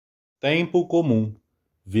Tempo comum,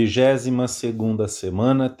 22ª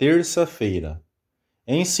semana, terça-feira.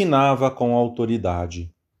 Ensinava com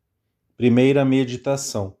autoridade. Primeira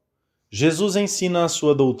meditação. Jesus ensina a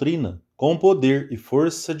sua doutrina com poder e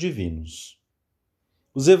força divinos.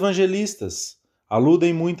 Os evangelistas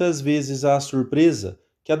aludem muitas vezes à surpresa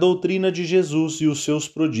que a doutrina de Jesus e os seus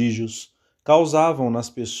prodígios causavam nas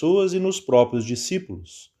pessoas e nos próprios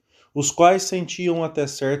discípulos, os quais sentiam até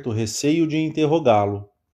certo receio de interrogá-lo.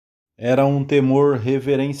 Era um temor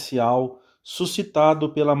reverencial suscitado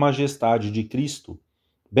pela majestade de Cristo,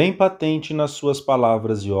 bem patente nas suas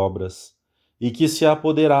palavras e obras, e que se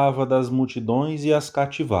apoderava das multidões e as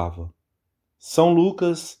cativava. São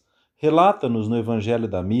Lucas relata-nos no Evangelho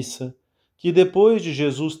da Missa que depois de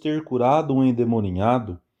Jesus ter curado um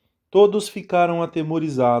endemoninhado, todos ficaram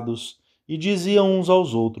atemorizados e diziam uns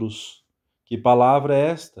aos outros: Que palavra é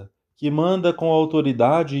esta, que manda com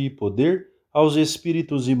autoridade e poder aos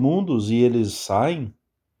espíritos imundos e eles saem?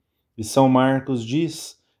 E São Marcos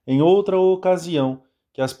diz, em outra ocasião,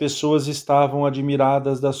 que as pessoas estavam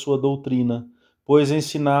admiradas da sua doutrina, pois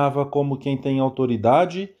ensinava como quem tem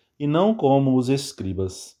autoridade e não como os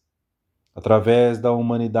escribas. Através da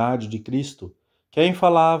humanidade de Cristo, quem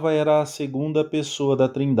falava era a segunda pessoa da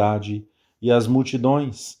Trindade, e as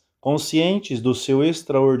multidões, conscientes do seu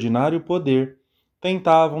extraordinário poder,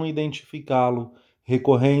 tentavam identificá-lo,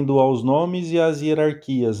 recorrendo aos nomes e às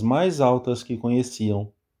hierarquias mais altas que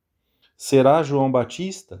conheciam. Será João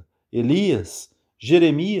Batista, Elias,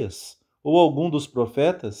 Jeremias ou algum dos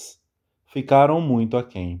profetas? Ficaram muito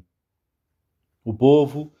aquém. O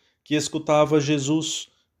povo que escutava Jesus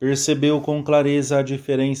percebeu com clareza a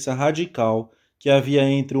diferença radical que havia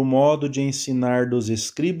entre o modo de ensinar dos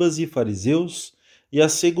escribas e fariseus e a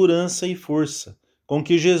segurança e força com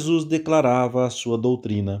que Jesus declarava a sua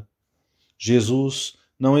doutrina. Jesus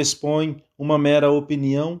não expõe uma mera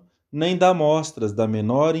opinião, nem dá mostras da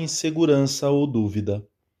menor insegurança ou dúvida.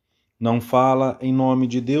 Não fala em nome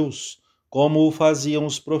de Deus, como o faziam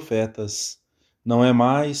os profetas. Não é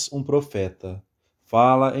mais um profeta.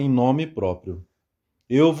 Fala em nome próprio.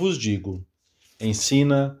 Eu vos digo,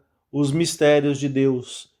 ensina os mistérios de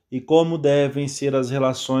Deus e como devem ser as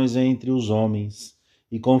relações entre os homens,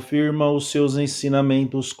 e confirma os seus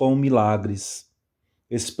ensinamentos com milagres.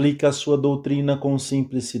 Explica a sua doutrina com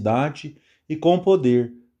simplicidade e com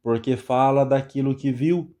poder, porque fala daquilo que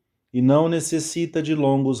viu e não necessita de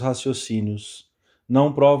longos raciocínios.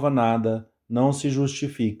 Não prova nada, não se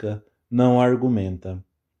justifica, não argumenta.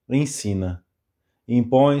 Ensina.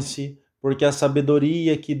 Impõe-se, porque a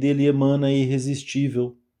sabedoria que dele emana é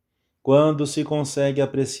irresistível. Quando se consegue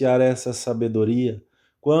apreciar essa sabedoria,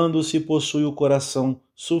 quando se possui o coração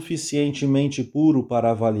suficientemente puro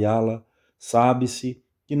para avaliá-la, sabe-se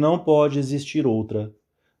que não pode existir outra.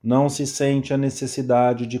 Não se sente a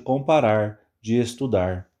necessidade de comparar, de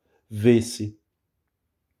estudar. Vê-se.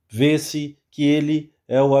 Vê-se que ele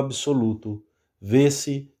é o absoluto.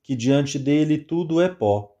 Vê-se que diante dele tudo é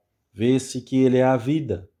pó. Vê-se que ele é a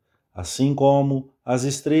vida. Assim como as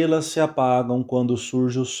estrelas se apagam quando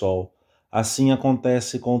surge o sol, assim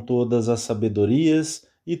acontece com todas as sabedorias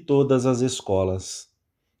e todas as escolas.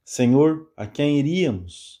 Senhor, a quem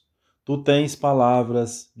iríamos? Tu tens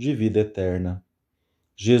palavras de vida eterna.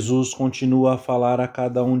 Jesus continua a falar a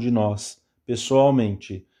cada um de nós,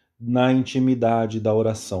 pessoalmente, na intimidade da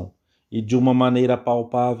oração, e de uma maneira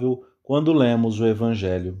palpável quando lemos o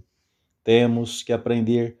Evangelho. Temos que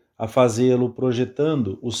aprender a fazê-lo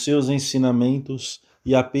projetando os seus ensinamentos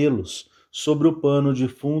e apelos sobre o pano de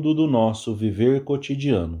fundo do nosso viver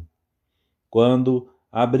cotidiano. Quando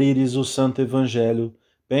abrires o Santo Evangelho,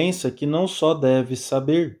 pensa que não só deves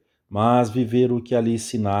saber, mas viver o que ali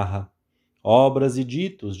se narra. Obras e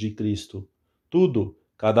ditos de Cristo. Tudo,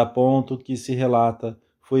 cada ponto que se relata,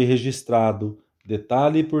 foi registrado,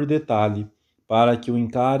 detalhe por detalhe, para que o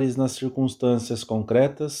encares nas circunstâncias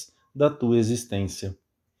concretas da tua existência.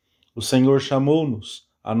 O Senhor chamou-nos,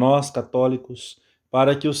 a nós católicos,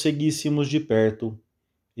 para que o seguíssemos de perto,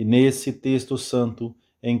 e nesse texto santo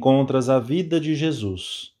encontras a vida de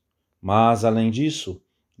Jesus. Mas, além disso,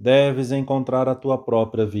 deves encontrar a tua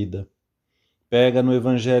própria vida. Pega no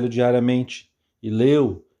Evangelho diariamente e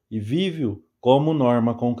lê-o e vive-o como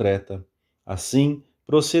norma concreta. Assim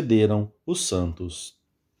procederam os santos.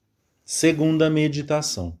 Segunda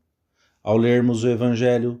meditação. Ao lermos o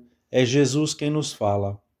Evangelho, é Jesus quem nos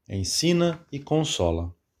fala, ensina e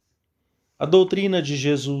consola. A doutrina de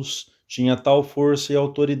Jesus tinha tal força e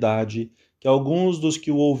autoridade que alguns dos que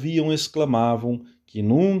o ouviam exclamavam que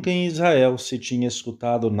nunca em Israel se tinha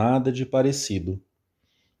escutado nada de parecido.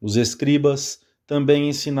 Os escribas também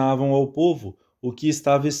ensinavam ao povo o que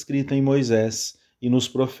estava escrito em Moisés e nos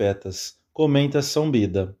profetas, comenta São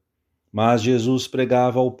Beda. Mas Jesus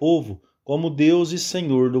pregava ao povo como Deus e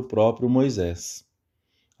Senhor do próprio Moisés.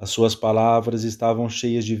 As suas palavras estavam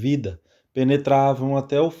cheias de vida, penetravam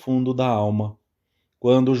até o fundo da alma.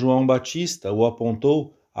 Quando João Batista o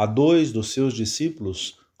apontou a 2 dos seus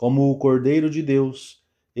discípulos como o Cordeiro de Deus,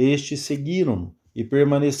 estes seguiram-no e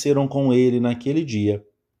permaneceram com ele naquele dia.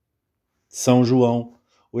 São João,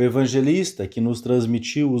 o evangelista que nos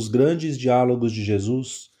transmitiu os grandes diálogos de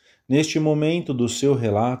Jesus, neste momento do seu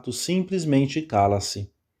relato simplesmente cala-se.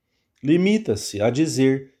 Limita-se a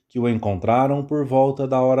dizer que o encontraram por volta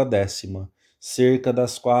da hora 10ª, cerca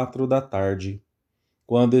das 4 da tarde.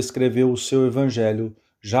 Quando escreveu o seu evangelho,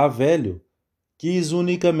 já velho, quis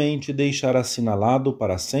unicamente deixar assinalado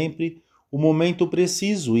para sempre o momento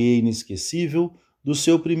preciso e inesquecível do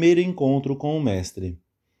seu primeiro encontro com o Mestre.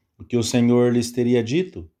 O que o Senhor lhes teria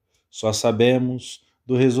dito? Só sabemos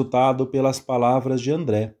do resultado pelas palavras de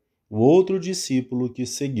André, o outro discípulo que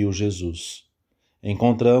seguiu Jesus.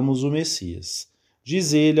 Encontramos o Messias,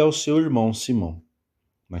 diz ele ao seu irmão Simão.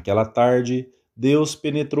 Naquela tarde, Deus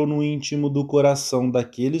penetrou no íntimo do coração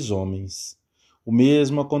daqueles homens. O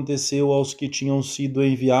mesmo aconteceu aos que tinham sido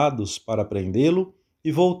enviados para prendê-lo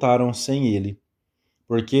e voltaram sem ele.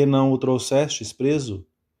 Por que não o trouxestes preso?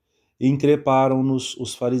 Increparam-nos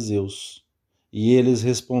os fariseus. E eles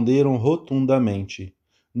responderam rotundamente: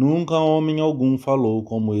 Nunca homem algum falou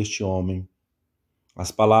como este homem.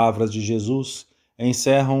 As palavras de Jesus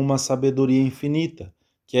encerram uma sabedoria infinita,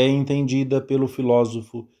 que é entendida pelo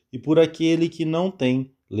filósofo e por aquele que não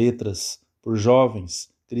tem letras, por jovens,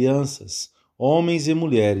 crianças, homens e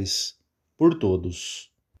mulheres, por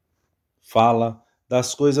todos. Fala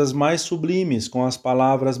das coisas mais sublimes com as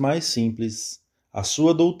palavras mais simples. A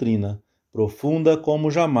sua doutrina, profunda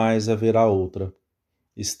como jamais haverá outra,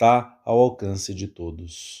 está ao alcance de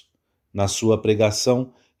todos. Na sua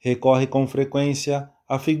pregação, recorre com frequência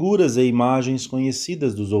a figuras e imagens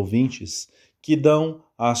conhecidas dos ouvintes, que dão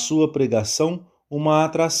à sua pregação uma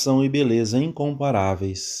atração e beleza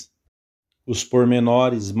incomparáveis. Os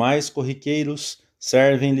pormenores mais corriqueiros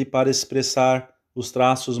servem-lhe para expressar os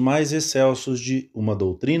traços mais excelsos de uma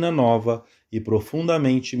doutrina nova e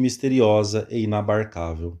profundamente misteriosa e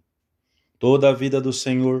inabarcável. Toda a vida do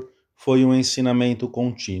Senhor foi um ensinamento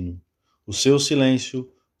contínuo. O seu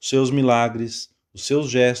silêncio, os seus milagres, os seus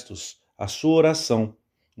gestos, a sua oração,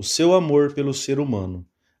 o seu amor pelo ser humano,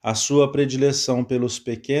 a sua predileção pelos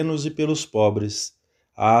pequenos e pelos pobres,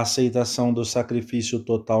 a aceitação do sacrifício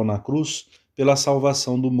total na cruz pela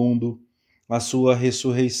salvação do mundo, a sua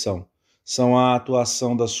ressurreição, são a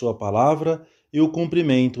atuação da sua palavra e o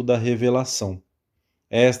cumprimento da revelação.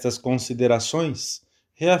 Estas considerações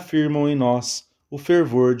reafirmam em nós o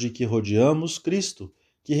fervor de que rodeamos Cristo,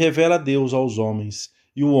 que revela Deus aos homens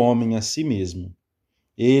e o homem a si mesmo.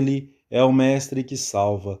 Ele é o Mestre que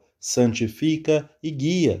salva, santifica e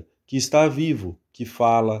guia, que está vivo, que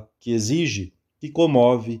fala, que exige, que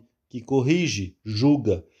comove, que corrige,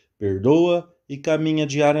 julga, perdoa e caminha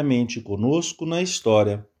diariamente conosco na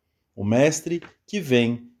história. O Mestre que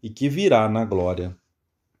vem e que virá na glória.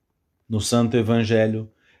 No Santo Evangelho,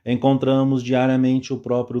 encontramos diariamente o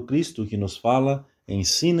próprio Cristo que nos fala,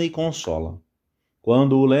 ensina e consola.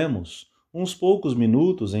 Quando o lemos, uns poucos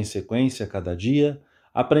minutos em sequência cada dia,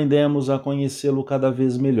 aprendemos a conhecê-lo cada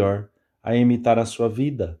vez melhor, a imitar a sua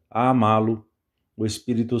vida, a amá-lo. O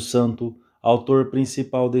Espírito Santo, autor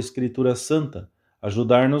principal da Escritura Santa,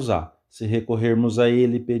 ajudar-nos a, se recorrermos a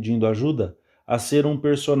ele pedindo ajuda, a ser um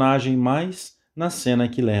personagem mais na cena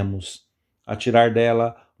que lemos, a tirar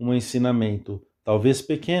dela um ensinamento, talvez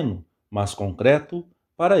pequeno, mas concreto,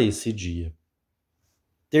 para esse dia.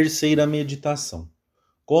 Terceira meditação.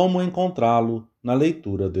 Como encontrá-lo na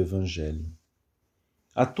leitura do Evangelho.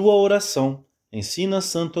 A tua oração, ensina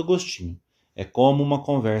Santo Agostinho, é como uma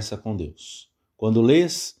conversa com Deus. Quando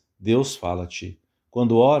lês, Deus fala-te.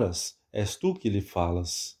 Quando oras, és tu que lhe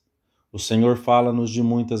falas. O Senhor fala-nos de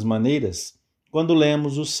muitas maneiras quando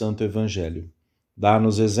lemos o Santo Evangelho.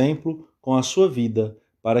 Dá-nos exemplo com a sua vida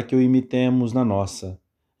para que o imitemos na nossa.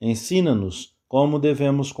 Ensina-nos como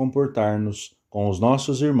devemos comportar-nos com os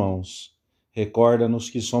nossos irmãos. Recorda-nos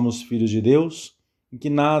que somos filhos de Deus e que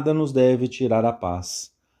nada nos deve tirar a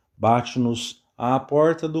paz. Bate-nos à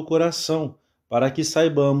porta do coração para que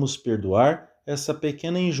saibamos perdoar essa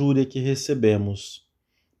pequena injúria que recebemos.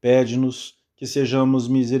 Pede-nos que sejamos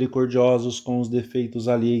misericordiosos com os defeitos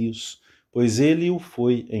alheios, pois ele o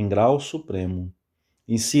foi em grau supremo.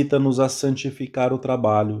 Incita-nos a santificar o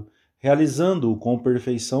trabalho, realizando-o com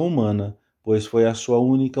perfeição humana, pois foi a sua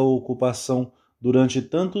única ocupação durante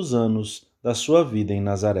tantos anos da sua vida em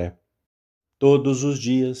Nazaré. Todos os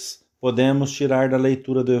dias podemos tirar da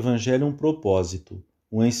leitura do Evangelho um propósito,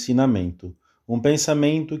 um ensinamento, um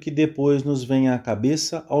pensamento que depois nos venha à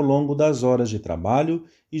cabeça ao longo das horas de trabalho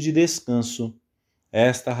e de descanso.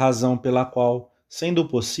 Esta razão pela qual, sendo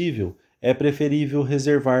possível, é preferível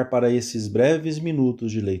reservar para esses breves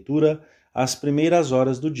minutos de leitura as primeiras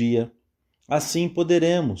horas do dia. Assim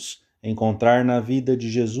poderemos encontrar na vida de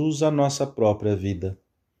Jesus a nossa própria vida.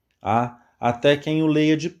 Há até quem o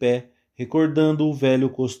leia de pé, recordando o velho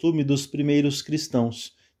costume dos primeiros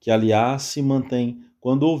cristãos, que aliás se mantém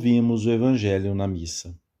quando ouvimos o Evangelho na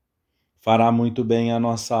missa. Fará muito bem à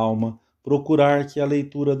nossa alma procurar que a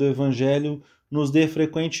leitura do Evangelho nos dê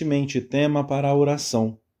frequentemente tema para a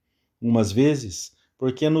oração. Umas vezes,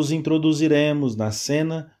 porque nos introduziremos na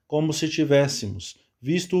cena como se tivéssemos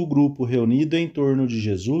visto o grupo reunido em torno de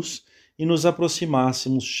Jesus e nos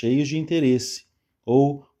aproximássemos cheios de interesse,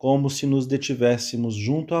 ou como se nos detivéssemos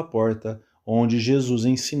junto à porta onde Jesus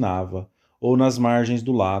ensinava, ou nas margens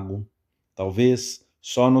do lago. Talvez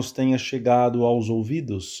só nos tenha chegado aos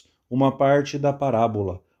ouvidos uma parte da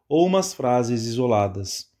parábola ou umas frases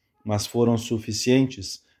isoladas, mas foram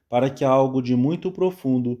suficientes para que algo de muito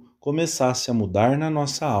profundo começasse a mudar na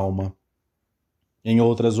nossa alma. Em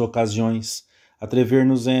outras ocasiões,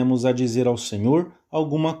 atrever-nos-emos a dizer ao Senhor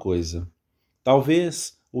alguma coisa.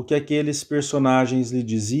 Talvez o que aqueles personagens lhe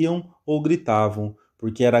diziam ou gritavam,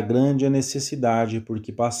 porque era grande a necessidade por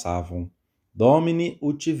que passavam. Domine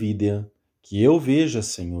ut videam, que eu veja,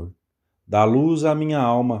 Senhor. Dá luz à minha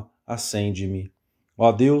alma, acende-me.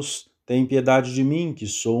 Ó Deus, tem piedade de mim, que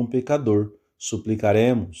sou um pecador.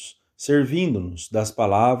 Suplicaremos, servindo-nos das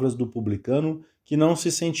palavras do publicano que não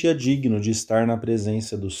se sentia digno de estar na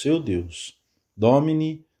presença do seu Deus.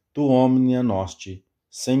 Domine, tu omnia nosti.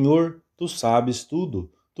 Senhor, tu sabes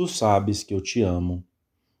tudo, tu sabes que eu te amo.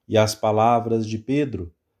 E as palavras de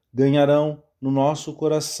Pedro ganharão no nosso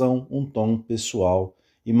coração um tom pessoal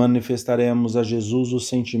e manifestaremos a Jesus os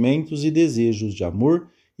sentimentos e desejos de amor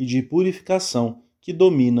e de purificação que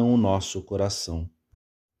dominam o nosso coração.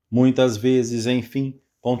 Muitas vezes, enfim,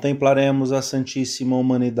 contemplaremos a Santíssima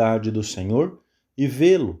Humanidade do Senhor e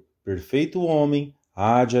vê-lo, perfeito homem,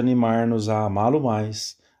 há de animar-nos a amá-lo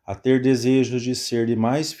mais, a ter desejos de ser-lhe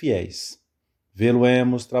mais fiéis.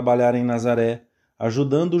 Vê-lo-emos trabalhar em Nazaré,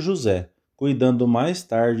 ajudando José, cuidando mais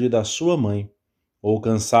tarde da sua mãe, ou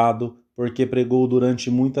cansado porque pregou durante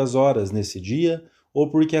muitas horas nesse dia, ou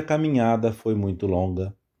porque a caminhada foi muito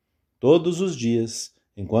longa. Todos os dias,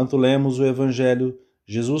 enquanto lemos o Evangelho,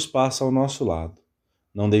 Jesus passa ao nosso lado.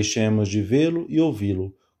 Não deixemos de vê-lo e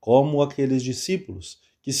ouvi-lo, como aqueles discípulos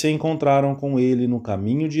que se encontraram com ele no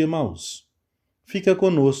caminho de Emaús. Fica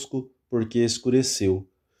conosco, porque escureceu.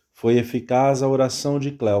 Foi eficaz a oração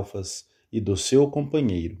de Cleofas e do seu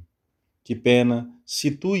companheiro. Que pena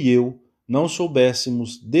se tu e eu não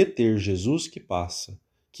soubéssemos deter Jesus que passa.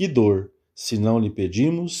 Que dor, se não lhe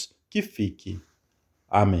pedimos que fique.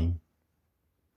 Amém.